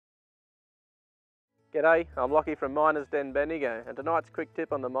G'day, I'm Lachie from Miners Den Bendigo, and tonight's quick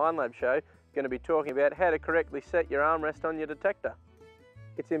tip on the Minelab Show going to be talking about how to correctly set your armrest on your detector.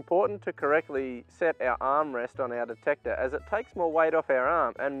 It's important to correctly set our armrest on our detector as it takes more weight off our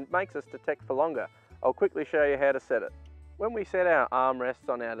arm and makes us detect for longer. I'll quickly show you how to set it. When we set our armrests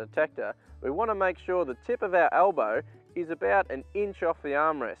on our detector, we want to make sure the tip of our elbow is about an inch off the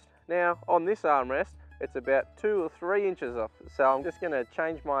armrest. Now on this armrest, it's about 2 or 3 inches off, so I'm just going to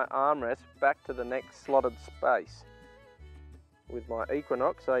change my armrest back to the next slotted space with my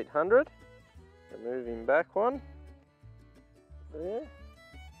Equinox 800. Moving back one, there,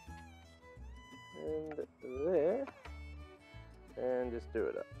 and there, and just do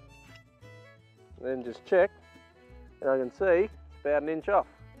it up. Then just check, and I can see it's about an inch off.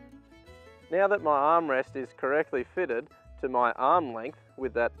 Now that my armrest is correctly fitted to my arm length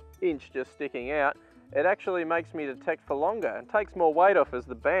with that inch just sticking out, it actually makes me detect for longer and takes more weight off as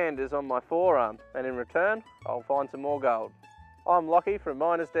the band is on my forearm, and in return I'll find some more gold. I'm Lachie from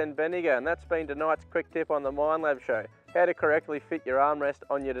Miners Den Bendigo, and that's been tonight's quick tip on the Minelab Show, how to correctly fit your armrest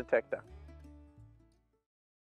on your detector.